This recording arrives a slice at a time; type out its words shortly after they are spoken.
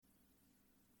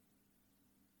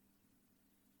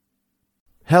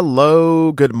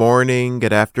Hello, good morning,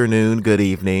 good afternoon, good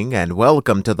evening, and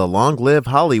welcome to the Long Live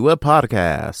Hollywood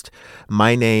podcast.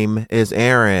 My name is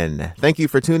Aaron. Thank you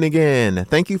for tuning in.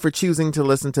 Thank you for choosing to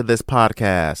listen to this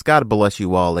podcast. God bless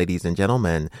you all, ladies and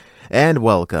gentlemen, and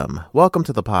welcome. Welcome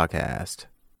to the podcast.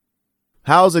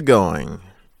 How's it going?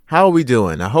 How are we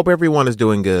doing? I hope everyone is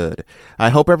doing good. I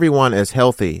hope everyone is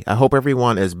healthy. I hope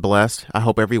everyone is blessed. I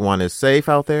hope everyone is safe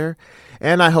out there.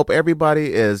 And I hope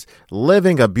everybody is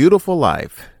living a beautiful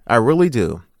life. I really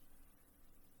do.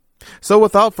 So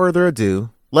without further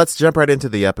ado, let's jump right into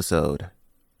the episode.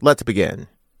 Let's begin.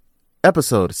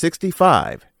 Episode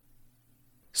 65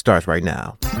 starts right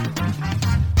now.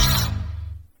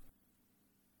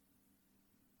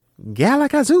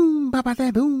 Galaga zoom,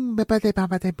 babade boom, babade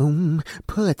babade boom.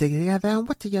 Put together,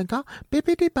 what do you got?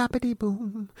 Bippity boppity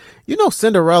boom. You know,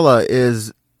 Cinderella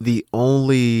is the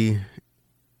only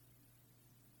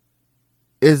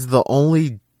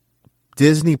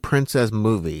Disney princess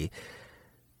movie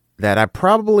that I've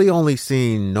probably only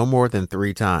seen no more than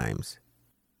 3 times.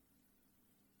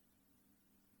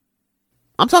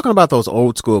 I'm talking about those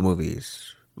old school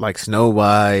movies like Snow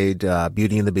White,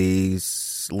 Beauty and the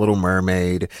Beast, Little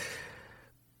Mermaid.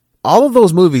 All of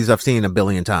those movies I've seen a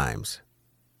billion times.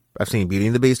 I've seen Beauty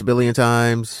and the Beast a billion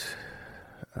times,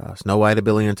 Snow White a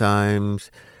billion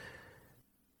times.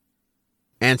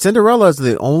 And Cinderella is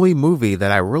the only movie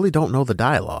that I really don't know the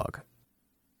dialogue.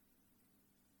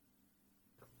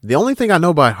 The only thing I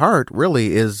know by heart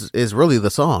really is really the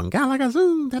song. But other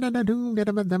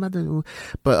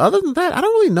than that, I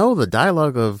don't really know the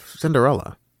dialogue of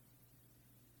Cinderella.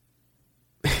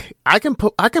 I can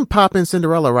pop in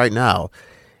Cinderella right now,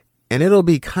 and it'll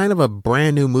be kind of a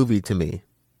brand new movie to me.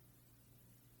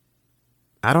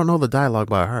 I don't know the dialogue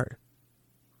by heart.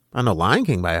 I know Lion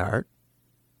King by heart.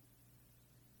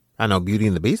 I know Beauty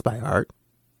and the Beast by heart.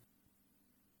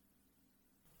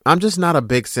 I'm just not a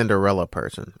big Cinderella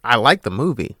person. I like the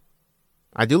movie.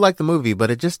 I do like the movie,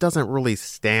 but it just doesn't really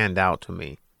stand out to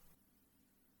me.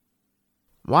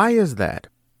 Why is that?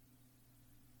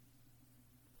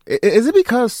 Is it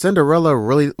because Cinderella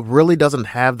really doesn't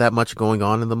have that much going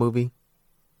on in the movie?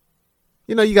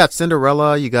 You know, you got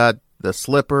Cinderella, you got the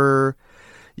slipper,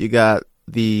 you got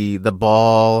the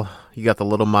ball, you got the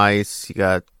little mice, you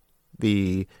got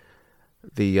the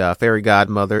fairy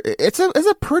godmother. It's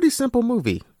a pretty simple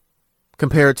movie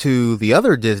compared to the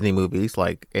other Disney movies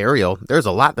like Ariel. There's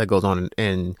a lot that goes on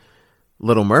in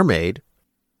Little Mermaid.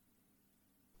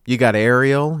 You got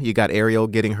Ariel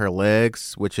getting her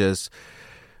legs, which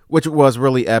was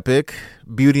really epic.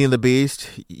 Beauty and the Beast,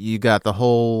 you got the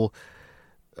whole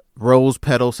rose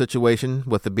petal situation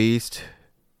with the Beast.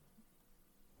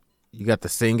 You got the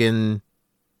singing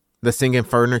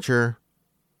furniture.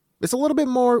 It's a little bit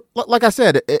more, like I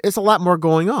said, it's a lot more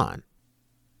going on.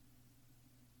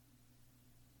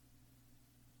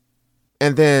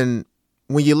 And then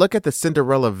when you look at the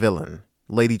Cinderella villain,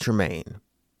 Lady Tremaine,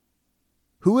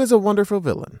 who is a wonderful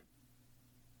villain.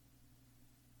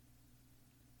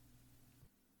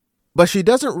 But she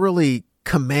doesn't really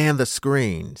command the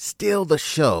screen, steal the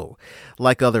show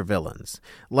like other villains,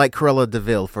 like Cruella de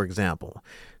Vil, for example.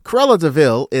 Cruella de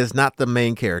Vil is not the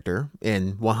main character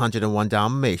in 101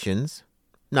 Dalmatians.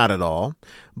 Not at all.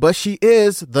 But she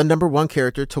is the number one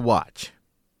character to watch.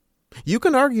 You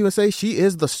can argue and say she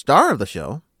is the star of the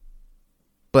show,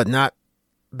 but not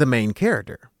the main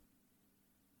character.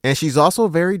 And she's also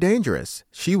very dangerous.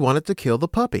 She wanted to kill the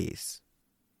puppies.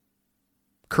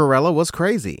 Cruella was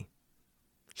crazy.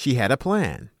 She had a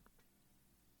plan.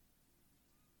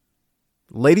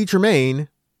 Lady Tremaine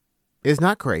is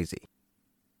not crazy.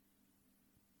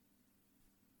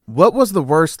 What was the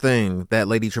worst thing that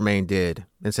Lady Tremaine did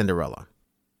in Cinderella?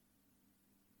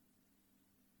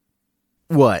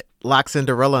 What? Lock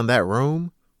Cinderella in that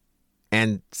room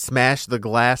and smash the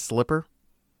glass slipper?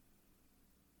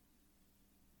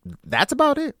 That's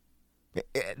about it.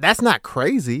 That's not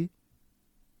crazy.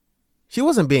 She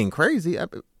wasn't being crazy.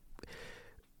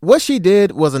 What she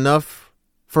did was enough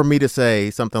for me to say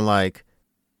something like,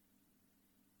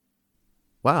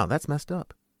 wow, that's messed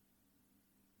up.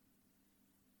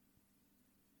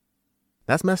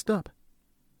 That's messed up.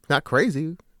 Not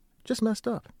crazy, just messed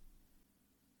up.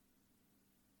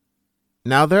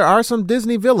 Now, there are some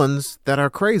Disney villains that are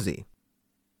crazy.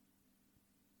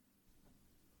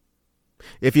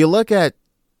 If you look at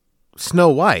Snow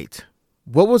White,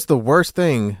 what was the worst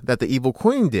thing that the evil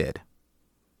queen did?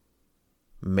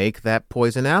 Make that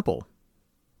poison apple.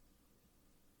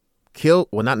 Well,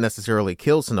 not necessarily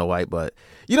kill Snow White, but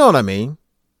you know what I mean.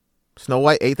 Snow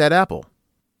White ate that apple.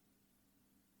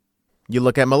 You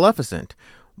look at Maleficent.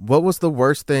 What was the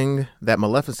worst thing that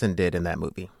Maleficent did in that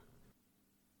movie?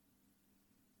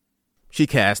 She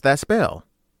cast that spell.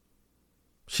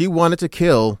 She wanted to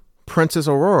kill Princess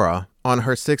Aurora on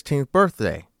her 16th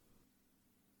birthday.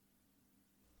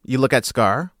 You look at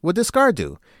Scar. What did Scar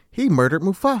do? He murdered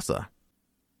Mufasa.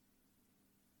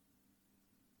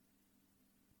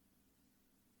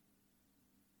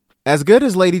 As good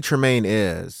as Lady Tremaine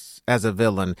is as a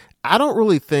villain, I don't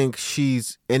really think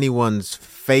she's anyone's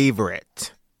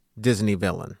favorite Disney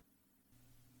villain.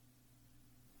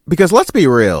 Because let's be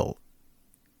real,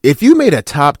 if you made a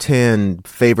top 10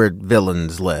 favorite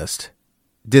villains list,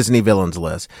 Disney villains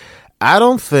list, I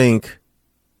don't think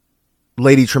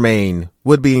Lady Tremaine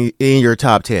would be in your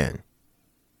top 10.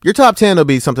 Your top 10 will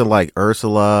be something like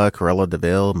Ursula, Cruella de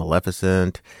Vil,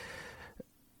 Maleficent,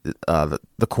 the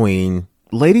Queen.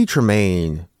 Lady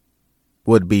Tremaine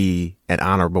would be an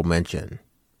honorable mention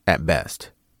at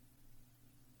best.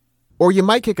 Or you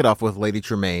might kick it off with Lady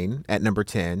Tremaine at number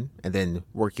 10 and then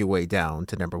work your way down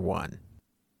to number 1.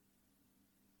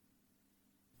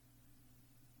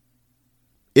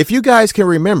 If you guys can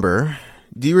remember,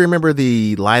 do you remember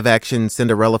the live-action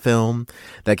Cinderella film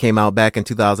that came out back in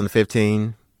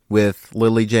 2015 with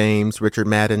Lily James, Richard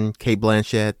Madden, Cate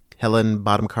Blanchett, Helen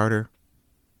Bonham Carter?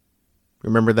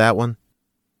 Remember that one?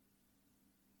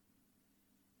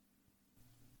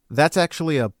 That's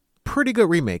actually a pretty good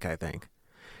remake, I think.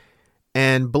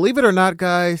 And believe it or not,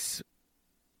 guys,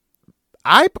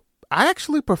 I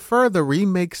actually prefer the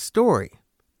remake story.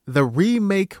 The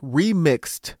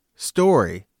remixed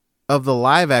story of the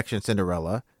live action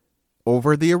Cinderella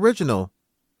over the original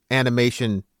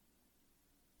animation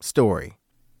story.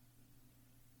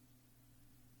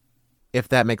 If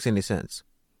that makes any sense.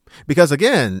 Because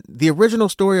again, the original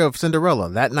story of Cinderella,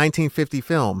 that 1950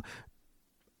 film,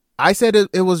 I said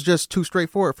it was just too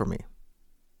straightforward for me.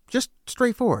 Just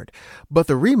straightforward. But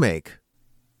the remake,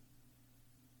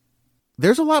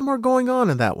 there's a lot more going on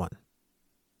in that one.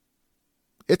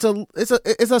 It's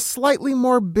a slightly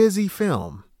more busy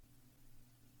film.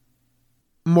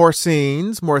 More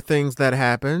scenes, more things that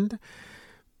happened.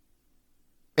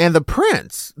 And the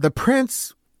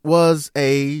prince was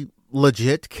a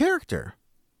legit character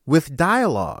with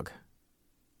dialogue.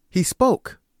 He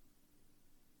spoke.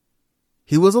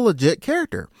 He was a legit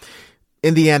character.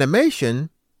 In the animation,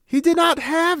 he did not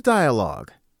have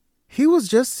dialogue. He was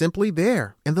just simply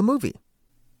there in the movie.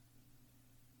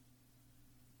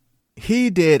 He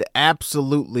did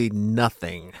absolutely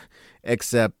nothing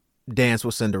except dance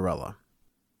with Cinderella.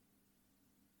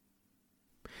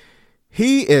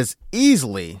 He is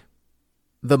easily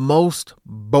the most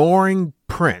boring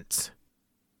prince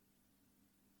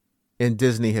in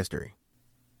Disney history.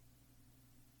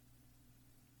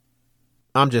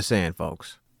 I'm just saying,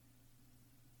 folks.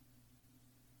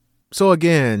 So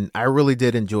again, I really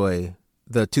did enjoy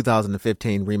the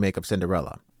 2015 remake of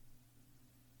Cinderella.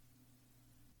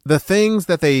 The things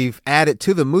that they've added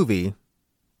to the movie,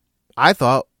 I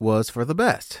thought was for the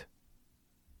best.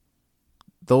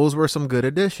 Those were some good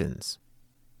additions.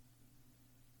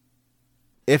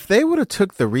 If they would have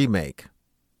took the remake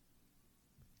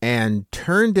and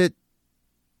turned it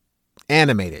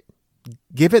animated,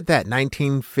 give it that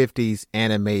 1950s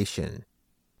animation,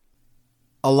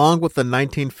 along with the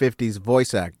 1950s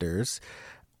voice actors,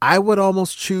 I would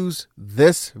almost choose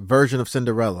this version of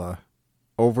Cinderella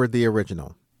over the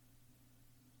original.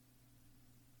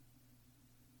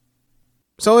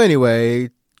 So anyway,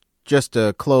 just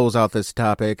to close out this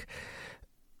topic,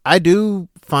 I do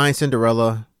find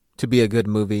Cinderella to be a good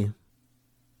movie.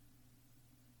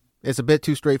 It's a bit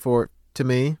too straightforward to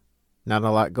me. Not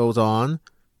a lot goes on,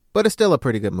 but it's still a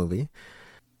pretty good movie.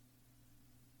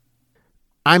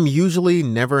 I'm usually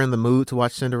never in the mood to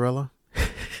watch Cinderella.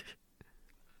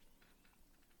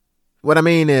 What I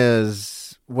mean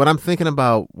is, when I'm thinking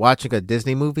about watching a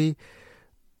Disney movie,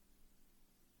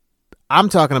 I'm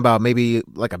talking about maybe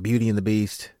like a Beauty and the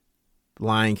Beast,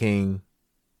 Lion King,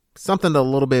 something a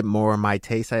little bit more my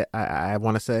taste, I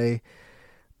want to say.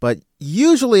 But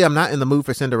usually I'm not in the mood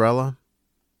for Cinderella.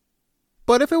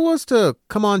 But if it was to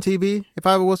come on TV, if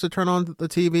I was to turn on the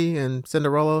TV and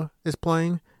Cinderella is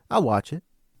playing, I'll watch it.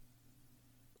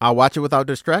 I'll watch it without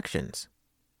distractions.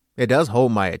 It does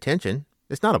hold my attention.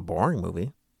 It's not a boring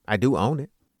movie. I do own it.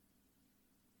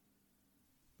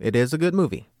 It is a good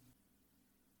movie.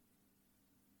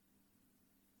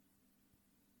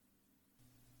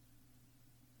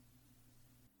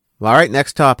 All right,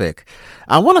 next topic.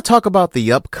 I want to talk about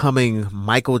the upcoming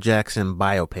Michael Jackson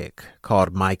biopic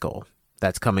called Michael.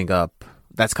 That's coming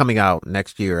out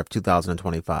next year of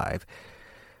 2025.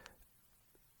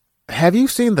 Have you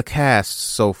seen the cast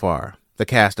so far? The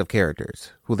cast of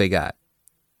characters, who they got?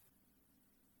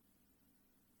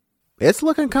 It's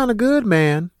looking kind of good,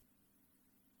 man.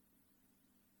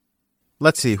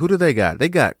 Let's see, who do they got? They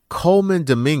got Coleman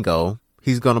Domingo.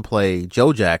 He's going to play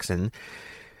Joe Jackson.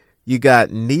 You got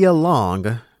Nia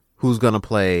Long, who's going to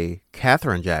play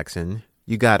Catherine Jackson.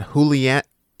 You got Juliano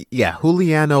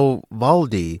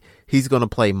Valdi. He's going to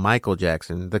play Michael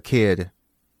Jackson, the kid,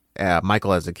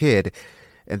 Michael as a kid.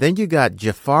 And then you got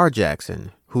Jafar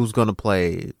Jackson, who's going to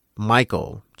play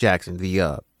Michael Jackson,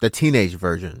 the teenage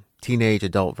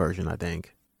adult version, I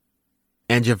think.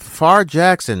 And Jafar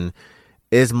Jackson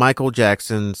is Michael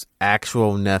Jackson's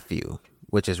actual nephew,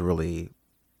 which is really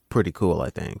pretty cool, I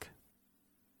think.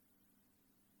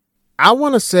 I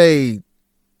want to say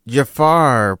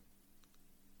Jafar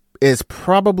is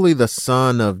probably the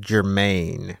son of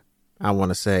Jermaine. I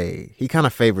want to say he kind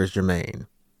of favors Jermaine.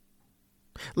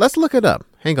 Let's look it up.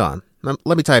 Hang on.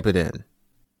 Let me type it in.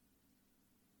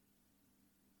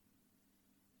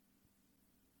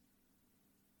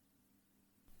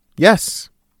 Yes.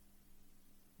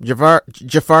 Jafar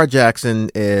Jackson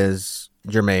is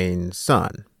Jermaine's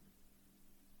son.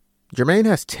 Jermaine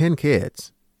has 10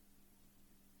 kids.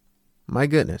 My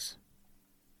goodness.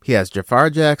 He has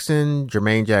Jafar Jackson,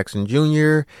 Jermaine Jackson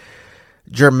Jr.,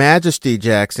 Jer Majesty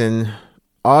Jackson,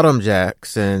 Autumn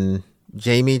Jackson,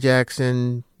 Jamie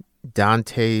Jackson,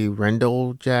 Dante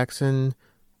Rendell Jackson,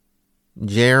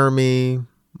 Jeremy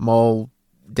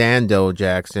Moldando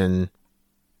Jackson,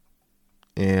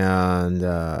 and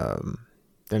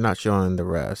they're not showing the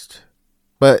rest.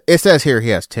 But it says here he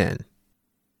has 10.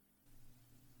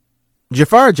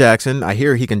 Jafar Jackson, I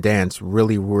hear he can dance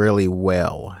really, really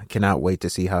well. Cannot wait to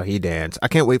see how he dances. I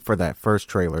can't wait for that first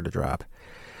trailer to drop.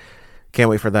 Can't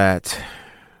wait for that.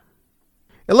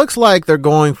 It looks like they're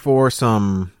going for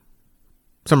some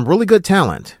really good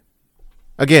talent.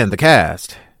 Again, the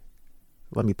cast.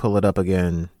 Let me pull it up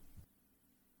again.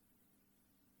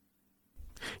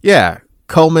 Yeah,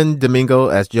 Coleman Domingo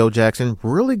as Joe Jackson.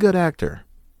 Really good actor.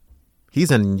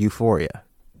 He's in Euphoria.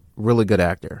 Really good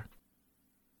actor.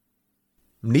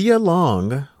 Nia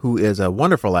Long, who is a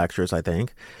wonderful actress, I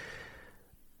think.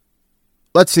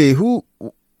 Let's see,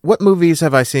 what movies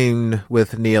have I seen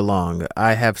with Nia Long?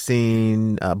 I have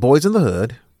seen Boys in the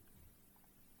Hood.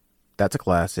 That's a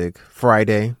classic.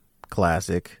 Friday,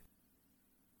 classic.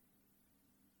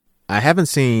 I haven't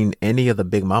seen any of the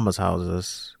Big Mama's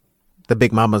House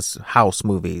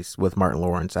movies with Martin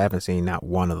Lawrence. I haven't seen not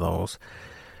one of those.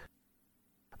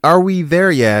 Are We There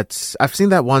Yet? I've seen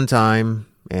that one time,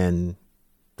 and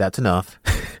that's enough.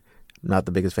 Not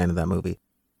the biggest fan of that movie.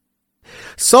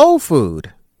 Soul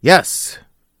Food. Yes.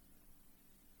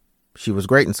 She was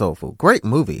great in Soul Food. Great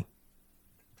movie.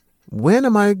 When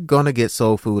am I going to get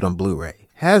Soul Food on Blu-ray?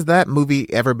 Has that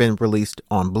movie ever been released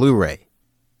on Blu-ray?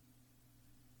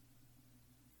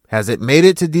 Has it made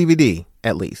it to DVD,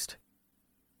 at least?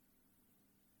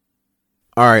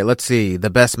 All right, let's see. The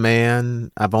Best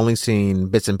Man. I've only seen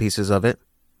bits and pieces of it.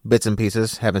 Bits and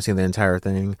pieces. Haven't seen the entire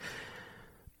thing.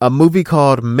 A movie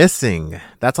called Missing.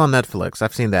 That's on Netflix.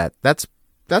 I've seen that. That's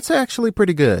actually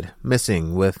pretty good.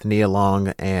 Missing with Nia Long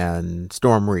and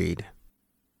Storm Reed.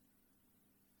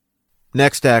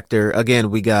 Next actor, again,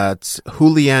 we got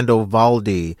Juliano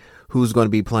Valdi, who's going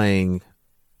to be playing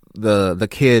the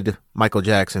kid Michael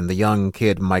Jackson, the young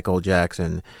kid Michael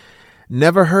Jackson.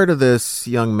 Never heard of this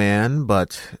young man,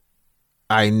 but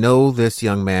I know this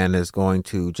young man is going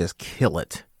to just kill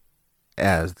it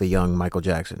as the young Michael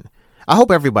Jackson. I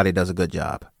hope everybody does a good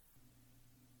job.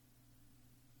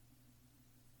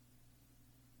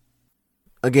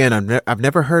 Again, I've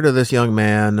never heard of this young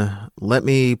man. Let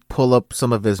me pull up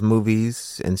some of his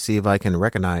movies and see if I can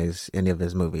recognize any of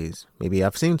his movies. Maybe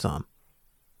I've seen some.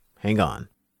 Hang on.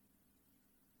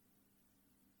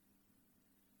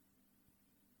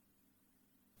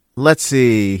 Let's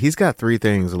see. He's got 3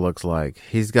 things, it looks like.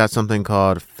 He's got something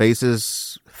called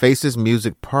Faces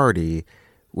Music Party,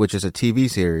 which is a TV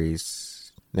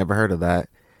series. Never heard of that.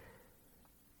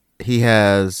 He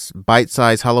has Bite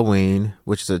Size Halloween,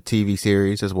 which is a TV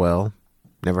series as well.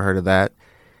 Never heard of that.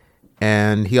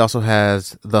 And he also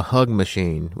has The Hug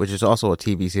Machine, which is also a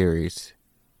TV series.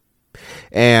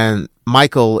 And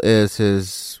Michael is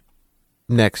his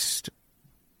next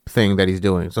thing that he's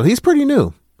doing. So he's pretty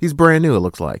new. He's brand new, it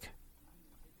looks like.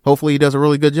 Hopefully he does a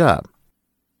really good job.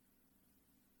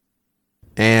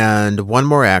 And one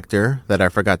more actor that I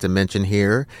forgot to mention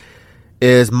here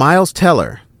is Miles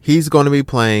Teller. He's going to be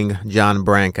playing John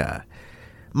Branca.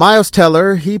 Miles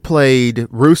Teller, he played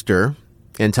Rooster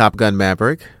in Top Gun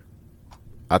Maverick.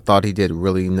 I thought he did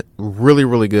really, really,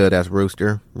 really good as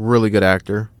Rooster. Really good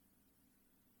actor.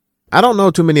 I don't know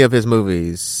too many of his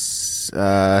movies.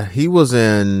 He was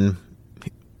in...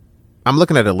 I'm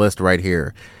looking at a list right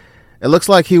here. It looks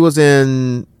like he was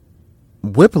in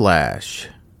Whiplash.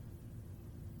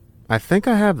 I think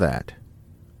I have that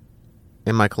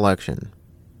in my collection.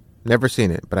 Never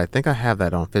seen it, but I think I have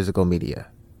that on physical media.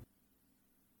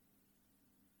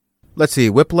 Let's see,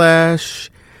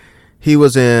 Whiplash. He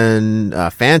was in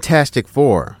Fantastic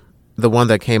Four, the one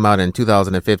that came out in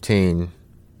 2015.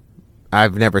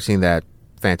 I've never seen that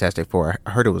Fantastic Four.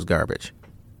 I heard it was garbage.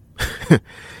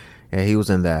 Yeah, he was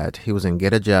in that. He was in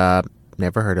Get a Job.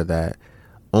 Never heard of that.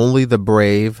 Only the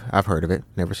Brave. I've heard of it.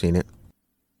 Never seen it.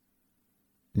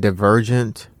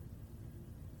 Divergent.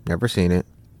 Never seen it.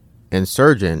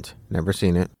 Insurgent. Never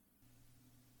seen it.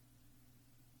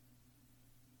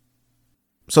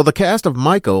 So the cast of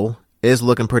Michael is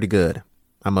looking pretty good,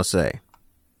 I must say.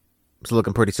 It's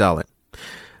looking pretty solid.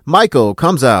 Michael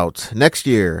comes out next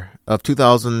year of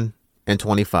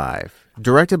 2025,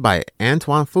 directed by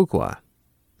Antoine Fuqua,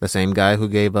 the same guy who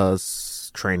gave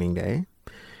us Training Day.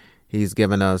 He's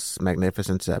given us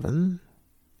Magnificent Seven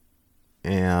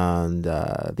and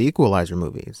the Equalizer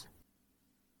movies.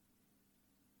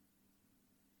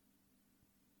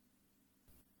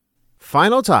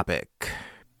 Final topic.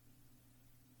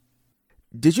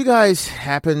 Did you guys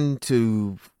happen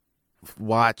to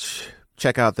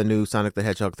check out the new Sonic the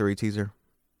Hedgehog 3 teaser?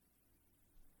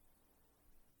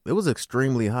 It was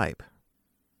extremely hype.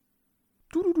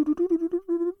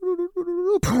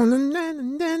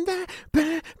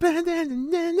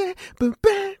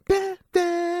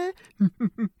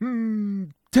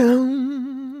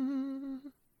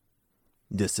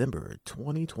 December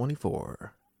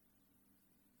 2024.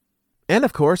 And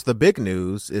of course, the big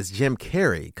news is Jim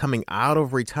Carrey coming out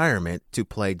of retirement to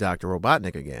play Doctor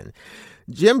Robotnik again.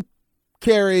 Jim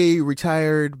Carrey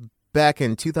retired back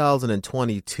in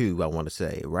 2022, I want to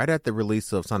say, right at the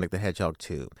release of Sonic the Hedgehog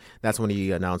 2. That's when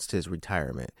he announced his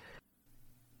retirement.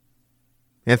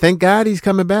 And thank God he's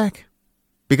coming back,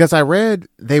 because I read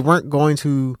they weren't going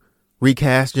to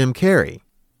recast Jim Carrey.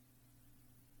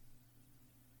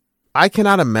 I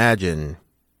cannot imagine.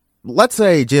 Let's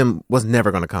say Jim was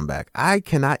never going to come back. I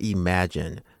cannot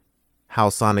imagine how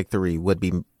Sonic 3 would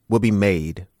be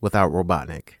made without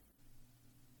Robotnik.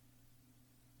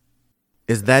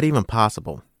 Is that even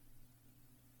possible?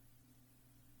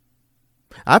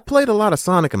 I've played a lot of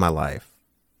Sonic in my life.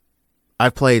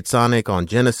 I've played Sonic on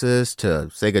Genesis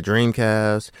to Sega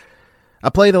Dreamcast.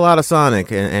 I played a lot of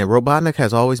Sonic, and Robotnik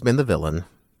has always been the villain.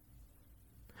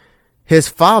 His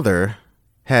father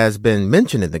has been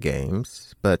mentioned in the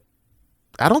games, but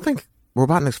I don't think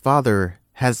Robotnik's father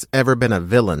has ever been a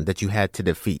villain that you had to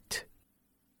defeat.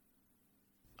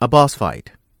 A boss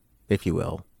fight, if you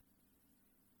will.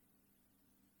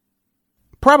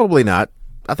 Probably not.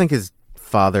 I think his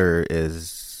father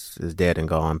is dead and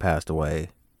gone, passed away.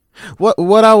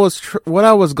 What I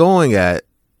was going at,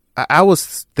 I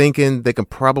was thinking they could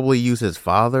probably use his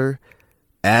father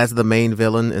as the main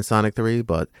villain in Sonic 3,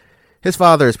 but his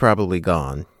father is probably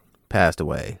gone, passed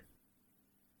away.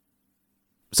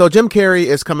 So Jim Carrey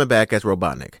is coming back as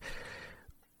Robotnik.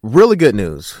 Really good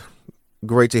news.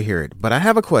 Great to hear it. But I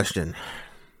have a question.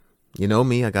 You know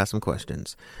me, I got some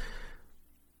questions.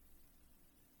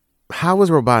 How is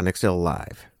Robotnik still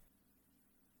alive?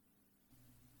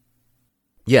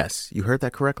 Yes, you heard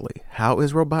that correctly. How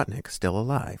is Robotnik still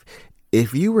alive?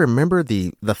 If you remember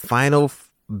the final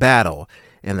battle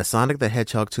in the Sonic the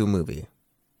Hedgehog 2 movie,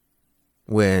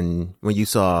 when you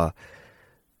saw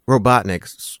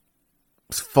Robotnik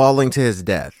falling to his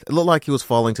death. It looked like he was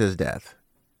falling to his death.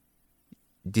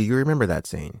 Do you remember that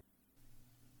scene?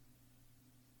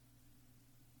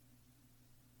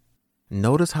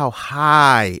 Notice how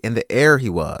high in the air he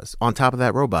was on top of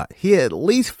that robot. He at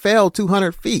least fell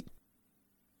 200 feet.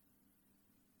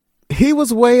 He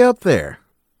was way up there.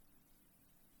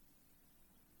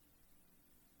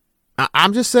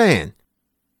 I'm just saying.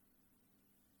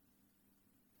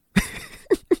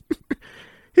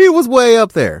 He was way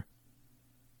up there.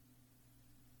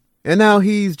 And now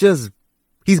he's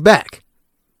back.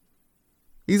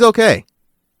 He's okay.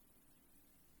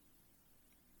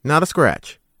 Not a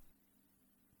scratch.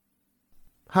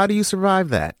 How do you survive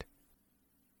that?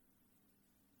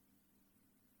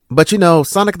 But you know,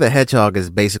 Sonic the Hedgehog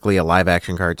is basically a live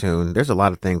action cartoon. There's a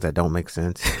lot of things that don't make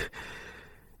sense.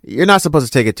 You're not supposed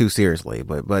to take it too seriously,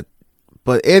 but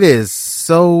it is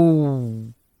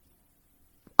so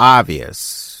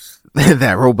obvious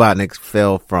that Robotnik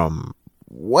fell from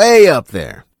way up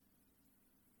there.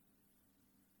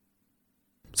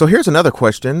 So here's another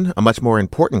question, a much more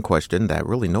important question that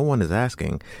really no one is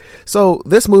asking. So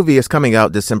this movie is coming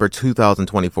out December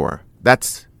 2024.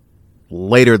 That's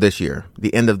later this year,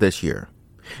 the end of this year.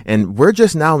 And we're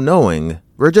just now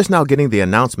getting the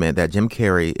announcement that Jim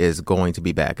Carrey is going to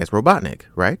be back as Robotnik,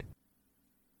 right?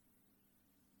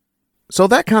 So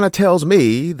that kind of tells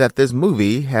me that this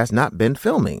movie has not been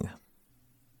filming.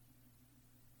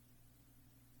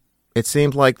 It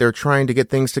seems like they're trying to get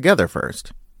things together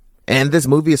first. And this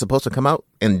movie is supposed to come out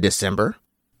in December.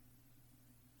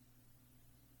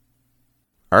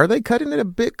 Are they cutting it a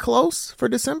bit close for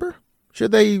December?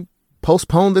 Should they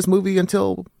postpone this movie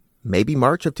until maybe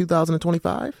March of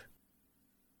 2025?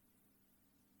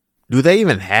 Do they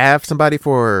even have somebody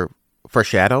for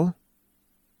Shadow?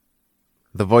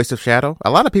 The voice of Shadow? A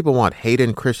lot of people want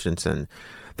Hayden Christensen,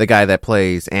 the guy that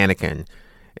plays Anakin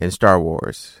in Star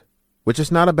Wars, which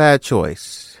is not a bad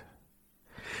choice.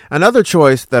 Another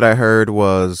choice that I heard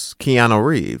was Keanu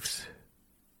Reeves,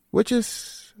 which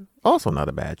is also not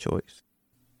a bad choice.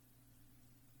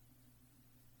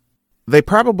 They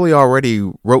probably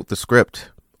already wrote the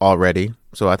script already,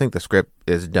 so I think the script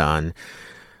is done.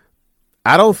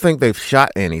 I don't think they've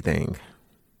shot anything.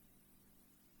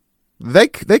 They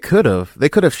could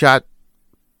have shot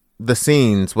the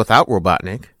scenes without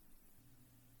Robotnik.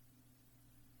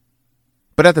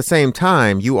 But at the same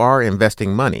time, you are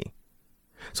investing money.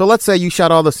 So let's say you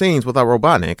shot all the scenes without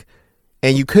Robotnik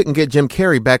and you couldn't get Jim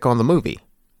Carrey back on the movie.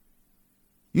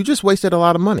 You just wasted a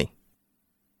lot of money.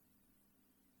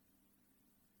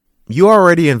 You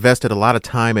already invested a lot of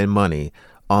time and money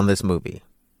on this movie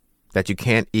that you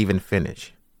can't even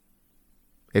finish.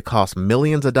 It costs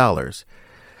millions of dollars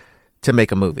to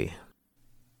make a movie.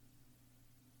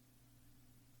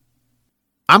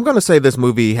 I'm going to say this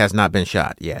movie has not been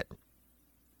shot yet.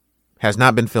 Has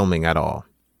not been filming at all.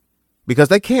 Because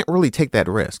they can't really take that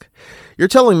risk. You're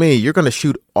telling me you're going to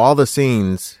shoot all the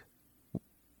scenes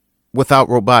without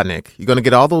Robotnik. You're going to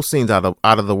get all those scenes out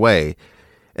of the way.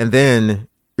 And then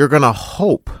you're going to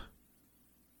hope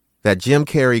that Jim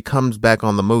Carrey comes back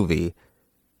on the movie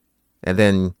and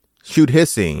then shoot his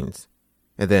scenes.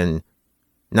 And then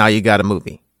now you got a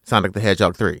movie. Sonic the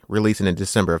Hedgehog 3, releasing in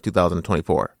December of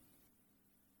 2024.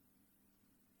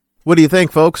 What do you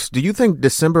think, folks? Do you think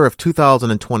December of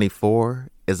 2024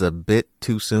 is a bit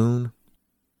too soon?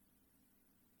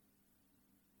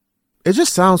 It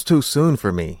just sounds too soon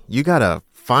for me. You got to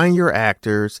find your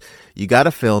actors. You got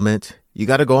to film it. You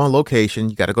got to go on location.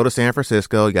 You got to go to San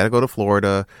Francisco. You got to go to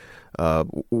Florida.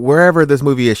 Wherever this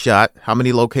movie is shot, how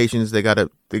many locations they got to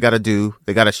do.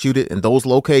 They got to shoot it in those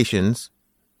locations.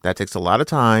 That takes a lot of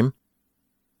time.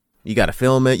 You got to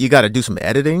film it. You got to do some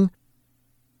editing.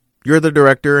 You're the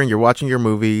director and you're watching your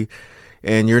movie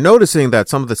and you're noticing that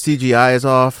some of the CGI is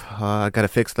off. I got to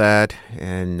fix that.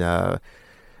 And I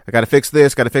got to fix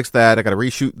this, got to fix that. I got to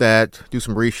reshoot that, do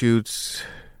some reshoots.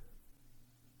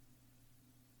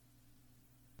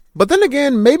 But then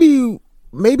again, maybe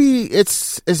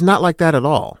it's not like that at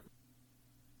all.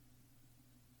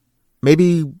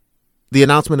 Maybe the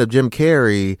announcement of Jim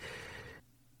Carrey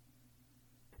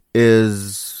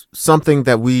is something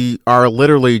that we are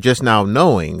literally just now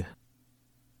knowing.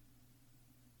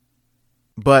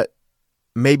 But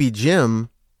maybe Jim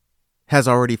has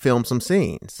already filmed some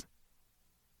scenes.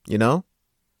 You know?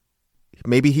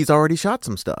 Maybe he's already shot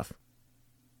some stuff.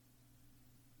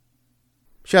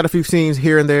 Shot a few scenes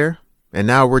here and there. And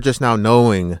now we're just now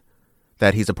knowing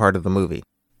that he's a part of the movie.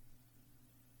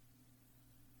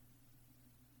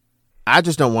 I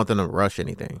just don't want them to rush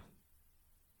anything.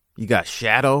 You got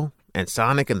Shadow and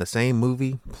Sonic in the same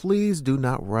movie. Please do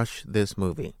not rush this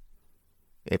movie.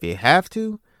 If you have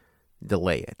to,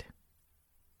 delay it.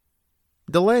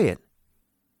 Delay it.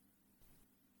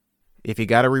 If you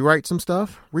got to rewrite some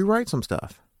stuff, rewrite some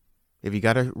stuff. If you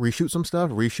got to reshoot some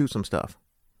stuff, reshoot some stuff.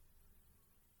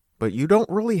 But you don't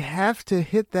really have to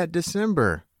hit that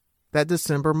December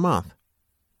month.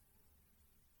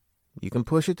 You can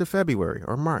push it to February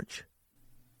or March.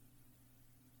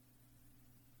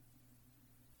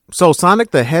 So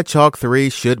Sonic the Hedgehog 3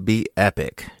 should be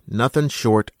epic. Nothing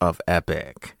short of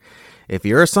epic. If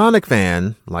you're a Sonic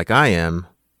fan, like I am,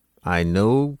 I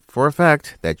know for a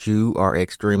fact that you are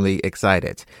extremely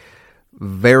excited.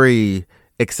 Very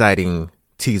exciting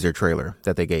teaser trailer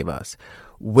that they gave us.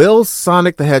 Will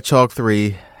Sonic the Hedgehog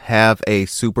 3 have a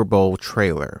Super Bowl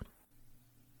trailer?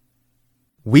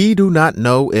 We do not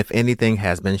know if anything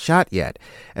has been shot yet,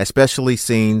 especially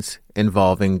scenes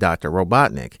involving Doctor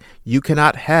Robotnik. You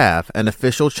cannot have an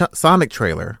official Sonic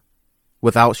trailer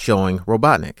without showing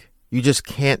Robotnik. You just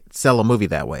can't sell a movie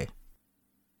that way.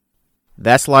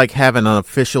 That's like having an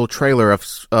official trailer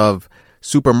of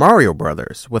Super Mario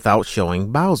Brothers without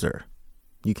showing Bowser.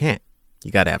 You can't.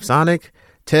 You got to have Sonic,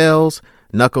 Tails,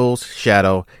 Knuckles,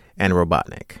 Shadow, and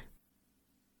Robotnik.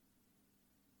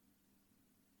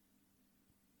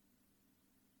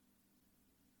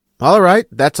 All right,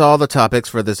 that's all the topics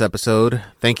for this episode.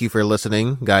 Thank you for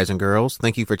listening, guys and girls.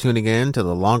 Thank you for tuning in to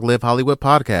the Long Live Hollywood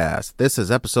podcast. This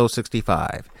is episode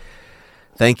 65.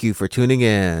 Thank you for tuning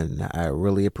in. I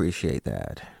really appreciate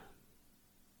that.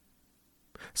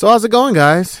 So how's it going,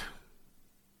 guys?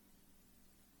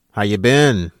 How you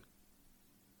been?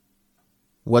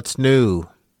 What's new?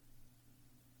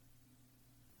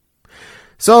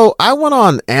 So I went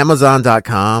on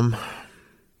Amazon.com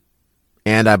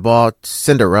and I bought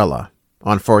Cinderella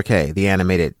on 4K, the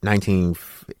animated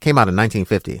came out in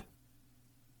 1950.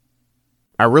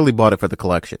 I really bought it for the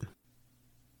collection.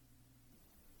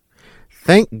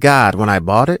 Thank God when I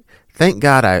bought it, thank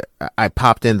God I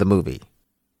popped in the movie.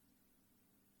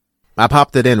 I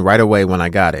popped it in right away when I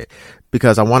got it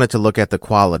because I wanted to look at the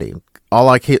quality. All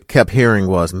I kept hearing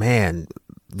was, man,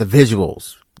 the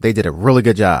visuals, they did a really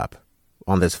good job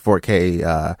on this 4K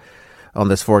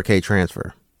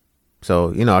transfer.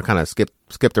 So, I kind of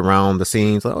skipped around the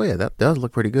scenes. Like, oh yeah, that does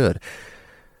look pretty good.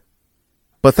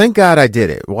 But thank God I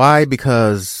did it. Why?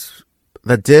 Because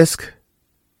the disc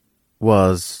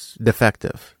was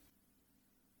defective.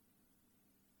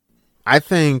 I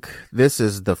think this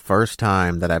is the first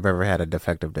time that I've ever had a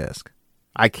defective disc.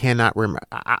 I cannot remember.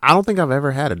 I don't think I've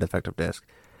ever had a defective disc.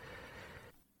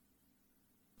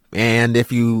 And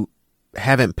if you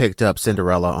haven't picked up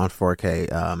Cinderella on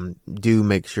 4K, do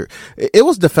make sure. It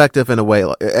was defective in a way.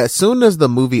 As soon as the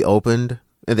movie opened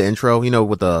in the intro,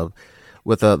 with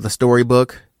the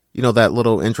storybook, that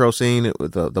little intro scene,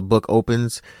 the book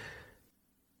opens,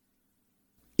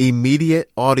 immediate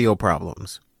audio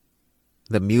problems.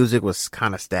 The music was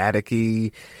kind of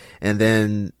staticky, and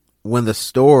then when the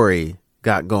story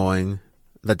got going,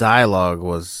 the dialogue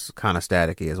was kind of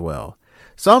staticky as well.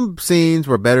 Some scenes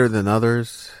were better than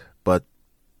others, but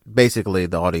basically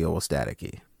the audio was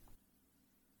staticky.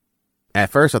 At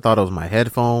first I thought it was my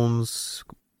headphones,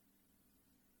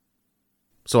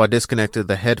 so I disconnected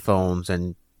the headphones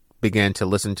and began to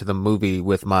listen to the movie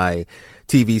with my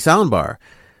TV soundbar.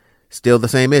 Still the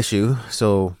same issue,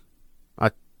 so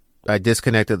I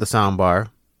disconnected the soundbar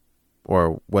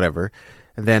or whatever,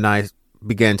 and then I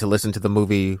began to listen to the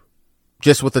movie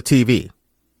just with the TV.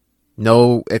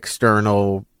 No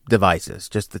external devices,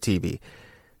 just the TV.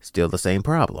 Still the same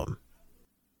problem.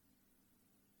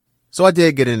 So I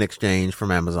did get an exchange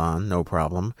from Amazon, no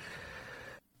problem.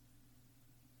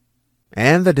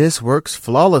 And the disc works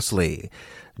flawlessly.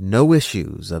 No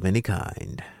issues of any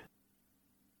kind.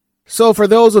 So for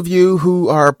those of you who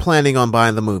are planning on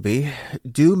buying the movie,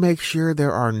 do make sure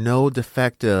there are no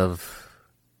defective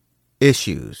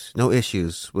issues, no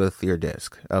issues with your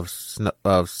disc of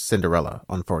Cinderella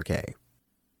on 4K.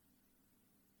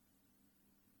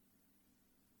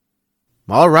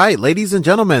 All right, ladies and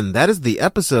gentlemen, that is the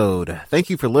episode. Thank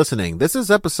you for listening. This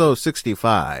is episode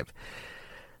 65.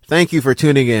 Thank you for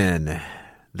tuning in.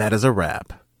 That is a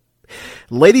wrap.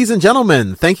 Ladies and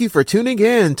gentlemen, thank you for tuning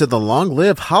in to the Long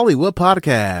Live Hollywood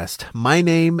podcast. My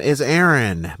name is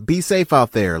Aaron. Be safe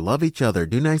out there. Love each other.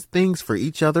 Do nice things for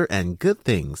each other, and good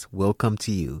things will come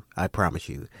to you. I promise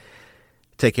you.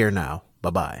 Take care now.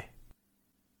 Bye-bye.